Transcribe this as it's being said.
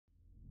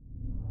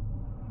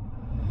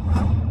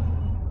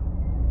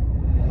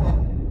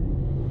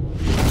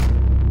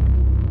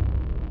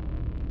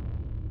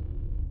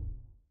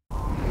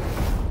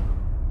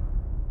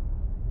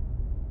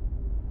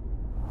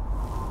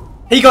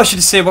Hey guys,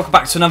 Shadowz here, welcome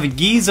back to another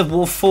Gears of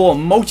War 4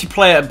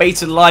 multiplayer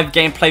beta live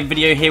gameplay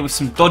video here with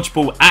some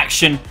dodgeball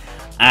action.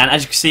 And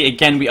as you can see,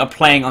 again, we are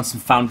playing on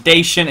some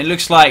Foundation. It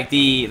looks like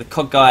the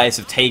COD guys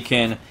have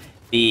taken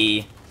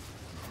the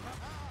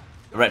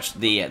retro,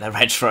 the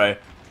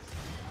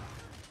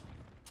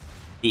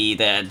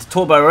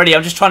turbo already.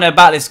 I'm just trying to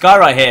bat this guy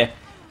right here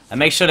and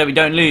make sure that we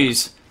don't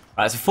lose.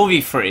 Right, it's a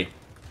 4v3.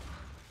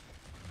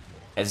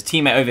 There's a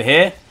teammate over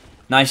here.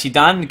 Nicely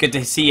done. Good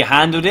to see you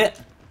handled it.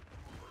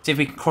 See if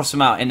we can cross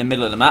them out in the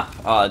middle of the map.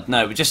 Oh,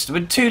 no, we're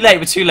too late,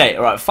 we're too late.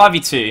 Alright,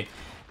 5v2.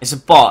 It's a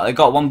bot. They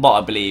got one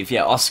bot, I believe.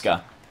 Yeah,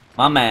 Oscar.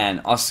 My man,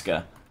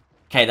 Oscar.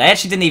 Okay, they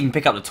actually didn't even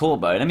pick up the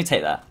turbo. Let me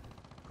take that.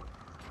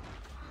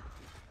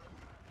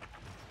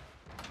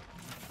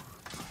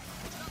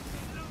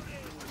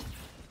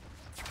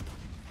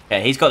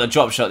 Okay, he's got the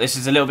drop shot. This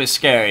is a little bit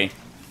scary.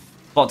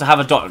 Bot to have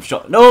a drop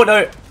shot. No,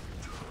 no.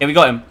 Yeah, we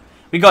got him.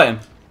 We got him.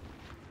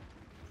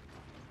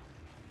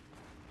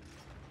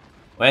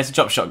 Where's the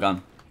drop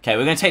shotgun? Okay,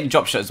 we're going to take the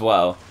drop shot as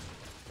well.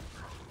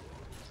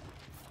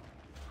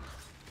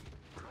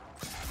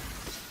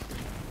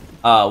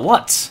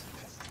 What?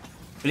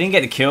 We didn't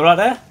get the kill right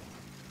there?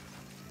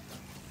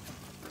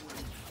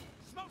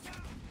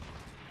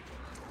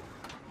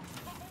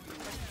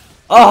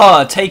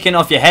 Oh, taken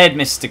off your head,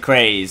 Mr.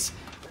 Craze.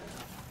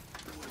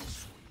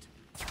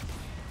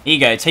 Here you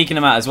go, taking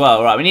him out as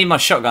well. Right, we need my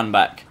shotgun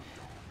back.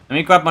 Let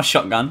me grab my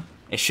shotgun.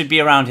 It should be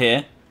around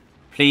here.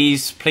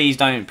 Please, please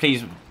don't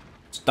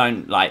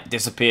like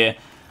disappear.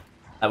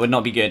 That would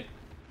not be good.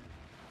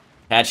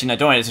 Okay, actually no,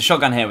 don't worry, there's a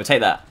shotgun here, we'll take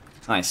that.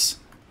 Nice.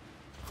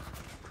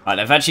 Right,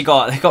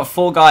 they've got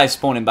 4 guys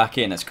spawning back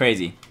in, that's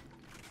crazy.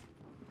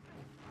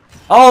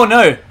 Oh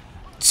no!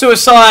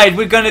 Suicide,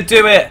 we're gonna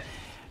do it!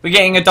 We're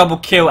getting a double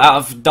kill out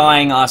of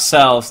dying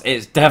ourselves.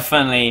 It's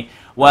definitely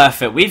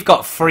worth it. We've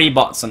got 3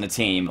 bots on the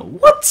team.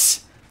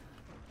 What?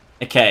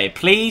 Okay,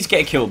 please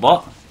get a kill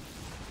bot.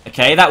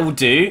 Okay, that will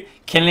do.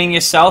 Killing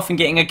yourself and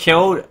getting a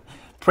kill,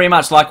 pretty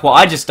much like what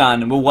I just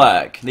done, will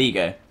work. There you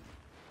go.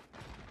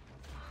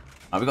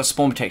 Right, we've got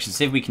spawn protection.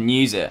 See if we can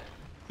use it.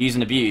 Use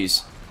and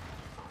abuse.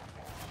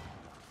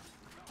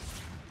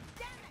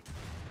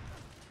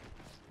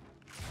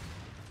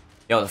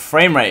 Yo, the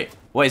frame rate.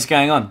 What is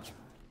going on?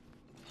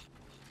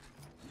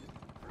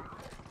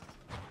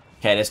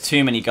 Okay, there's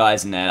too many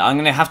guys in there. I'm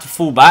going to have to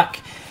fall back.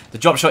 The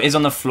drop shot is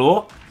on the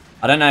floor.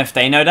 I don't know if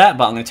they know that,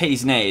 but I'm going to take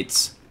these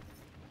nades.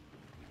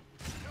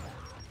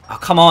 Oh,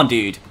 come on,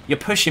 dude. You're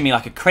pushing me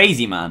like a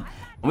crazy man.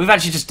 And we've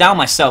actually just downed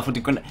myself with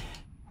the grenade.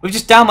 We've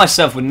just downed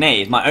myself with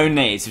nades. My own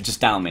nades have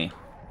just downed me.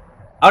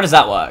 How does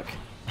that work?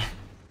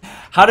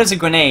 How does a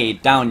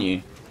grenade down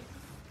you?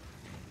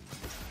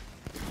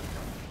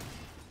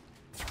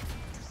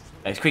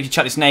 Let's quickly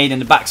chuck this nade in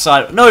the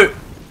backside. No!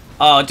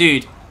 Oh,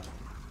 dude.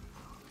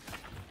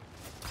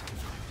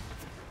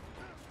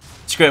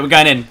 Screw it, we're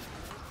going in. Right,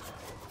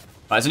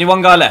 there's only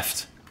one guy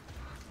left.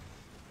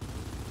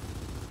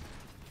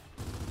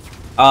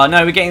 Oh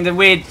no, we're getting the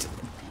weird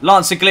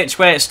Lancer glitch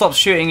where it stops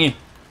shooting you.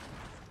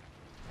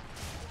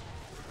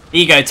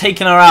 There you go,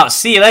 taking her out.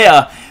 See you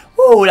later.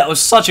 Whoa, that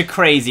was such a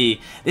crazy.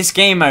 This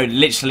game mode,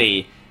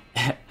 literally.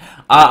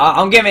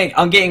 I'm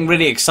getting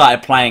really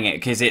excited playing it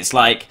because it's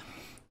like,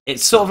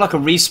 it's sort of like a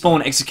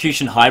respawn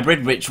execution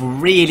hybrid, which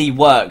really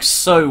works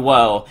so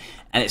well.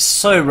 And it's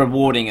so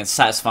rewarding and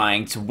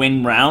satisfying to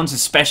win rounds,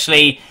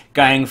 especially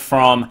going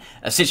from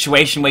a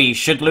situation where you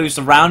should lose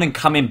the round and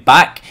coming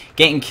back,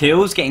 getting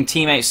kills, getting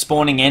teammates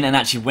spawning in and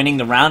actually winning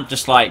the round,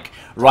 just like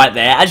right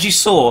there. As you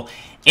saw,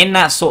 in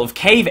that sort of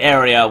cave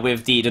area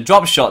with the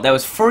drop shot, there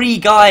was 3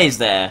 guys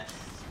there.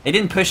 They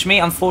didn't push me,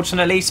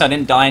 unfortunately, so I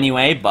didn't die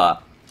anyway,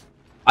 but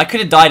I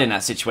could have died in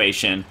that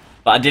situation.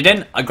 But I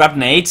didn't. I grabbed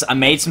nades, I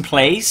made some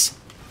plays,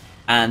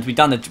 and we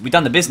done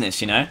the business,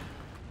 you know.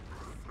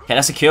 Okay,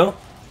 that's a kill.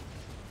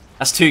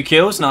 That's 2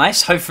 kills,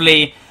 nice.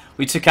 Hopefully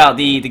we took out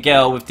the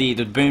girl with the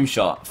boom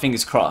shot.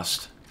 Fingers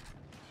crossed.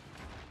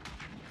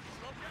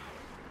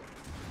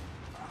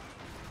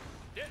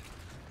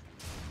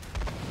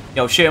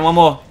 Yo, shooting one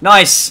more.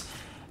 Nice!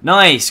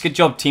 Nice! Good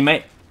job,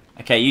 teammate.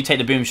 Okay, you take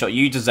the boom shot.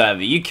 You deserve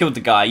it. You killed the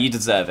guy. You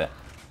deserve it.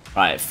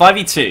 Right,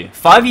 5v2.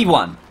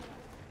 5v1.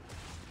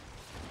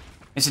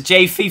 Mr.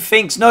 JF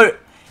thinks, no!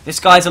 This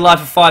guy's alive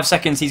for 5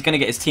 seconds. He's going to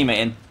get his teammate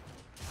in.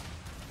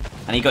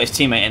 And he got his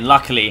teammate in,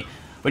 luckily.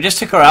 We just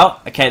took her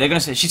out. Okay, they're gonna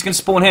say she's gonna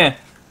spawn here.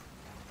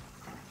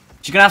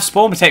 She's gonna have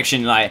spawn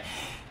protection. Like,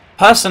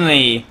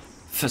 personally,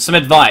 for some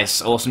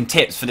advice or some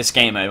tips for this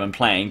game mode when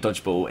playing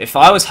dodgeball, if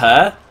I was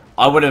her,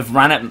 I would have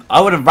ran at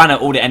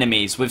all the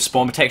enemies with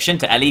spawn protection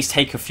to at least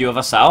take a few of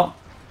us out.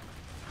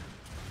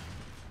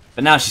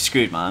 But now she's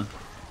screwed, man.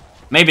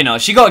 Maybe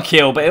not. She got a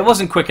kill, but it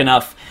wasn't quick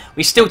enough.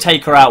 We still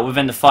take her out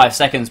within the 5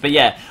 seconds. But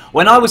yeah,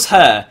 when I was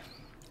her,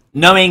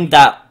 knowing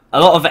that a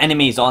lot of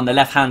enemies are on the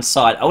left-hand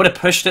side, I would have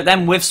pushed at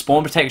them with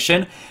spawn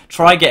protection,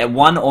 try get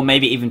 1 or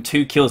maybe even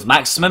 2 kills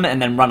maximum, and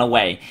then run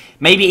away.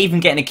 Maybe even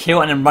getting a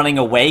kill and then running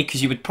away,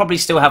 because you would probably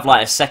still have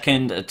like a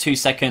second, 2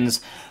 seconds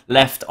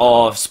left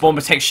of spawn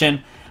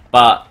protection.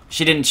 But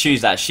she didn't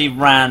choose that. She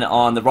ran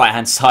on the right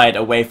hand side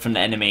away from the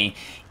enemy.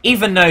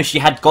 Even though she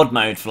had God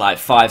mode for like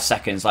 5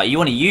 seconds. Like, you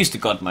want to use the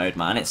God mode,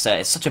 man. It's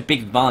such a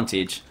big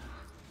advantage.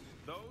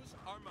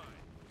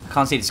 I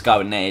can't see this guy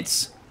with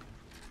nades.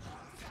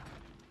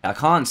 I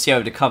can't see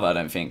over the cover, I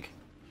don't think.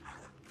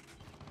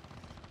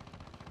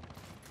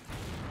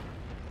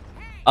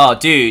 Oh,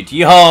 dude.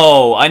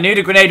 Yo! I knew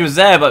the grenade was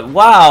there, but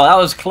wow, that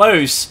was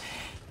close.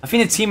 I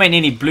think the teammate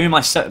nearly blew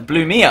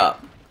me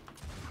up.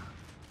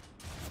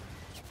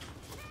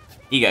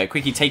 Here you go.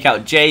 Quickly take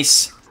out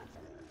Jace.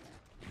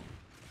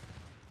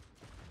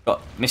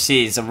 Got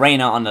Mrs.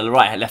 Arena on the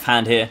left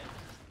hand here.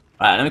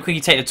 Right, let me quickly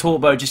take the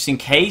torpedo just in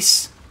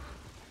case.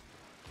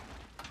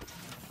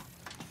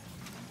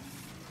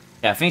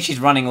 Yeah, I think she's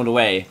running all the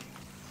way.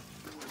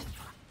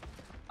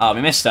 Oh,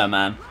 we missed her,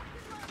 man.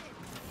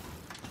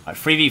 Alright,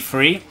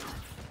 3v3.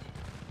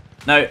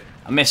 No,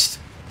 I missed.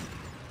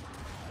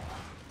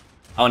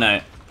 Oh,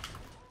 no.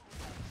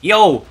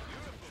 Yo!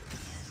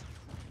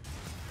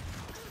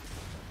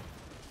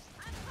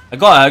 I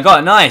got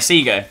it. Nice, there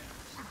you go.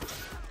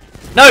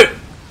 No!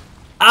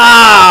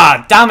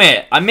 Ah, damn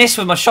it. I missed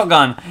with my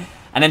shotgun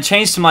and then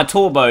changed to my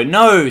turbo.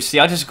 No, see,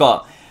 I just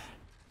got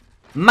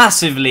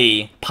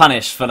massively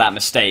punished for that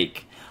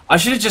mistake. I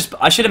should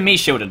have meat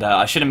shielded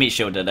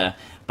her.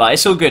 But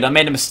it's all good. I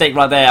made a mistake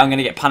right there. I'm going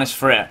to get punished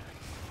for it.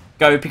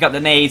 Go pick up the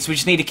nades. We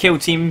just need a kill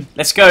team.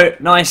 Let's go.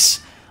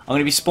 Nice. I'm going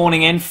to be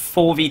spawning in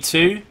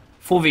 4v2.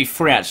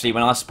 4v3 actually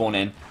when I spawn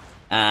in.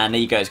 And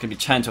there you go. It's going to be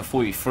turned to a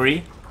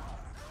 4v3.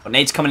 Got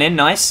nades coming in.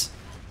 Nice.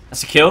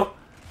 That's a kill.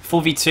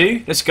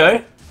 4v2. Let's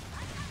go.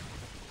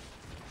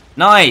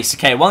 Nice.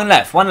 Okay, one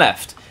left.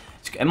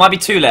 It might be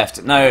 2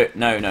 left. No.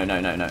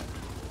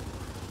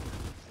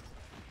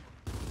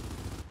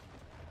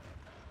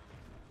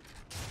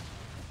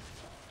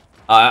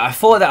 I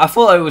thought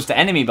it was the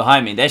enemy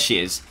behind me. There she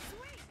is.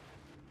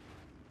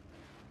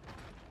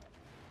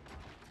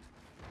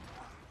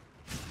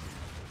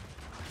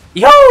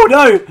 Yo,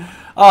 no!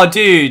 Oh,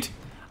 dude.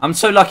 I'm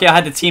so lucky I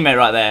had the teammate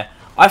right there.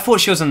 I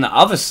thought she was on the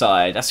other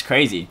side. That's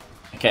crazy.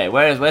 Okay,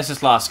 where's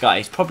this last guy?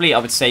 He's probably, I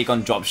would say,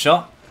 gone drop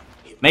shot.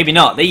 Maybe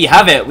not. There you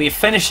have it. We're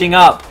finishing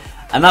up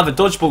another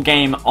dodgeball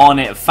game on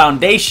it.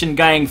 Foundation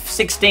going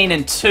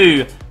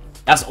 16-2.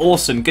 That's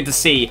awesome. Good to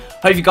see.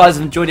 Hope you guys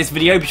have enjoyed this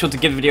video. Be sure to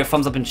give the video a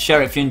thumbs up and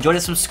share it if you enjoyed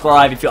it.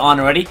 Subscribe if you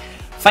aren't already.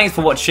 Thanks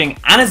for watching.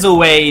 And as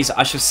always,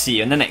 I shall see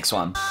you in the next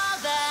one.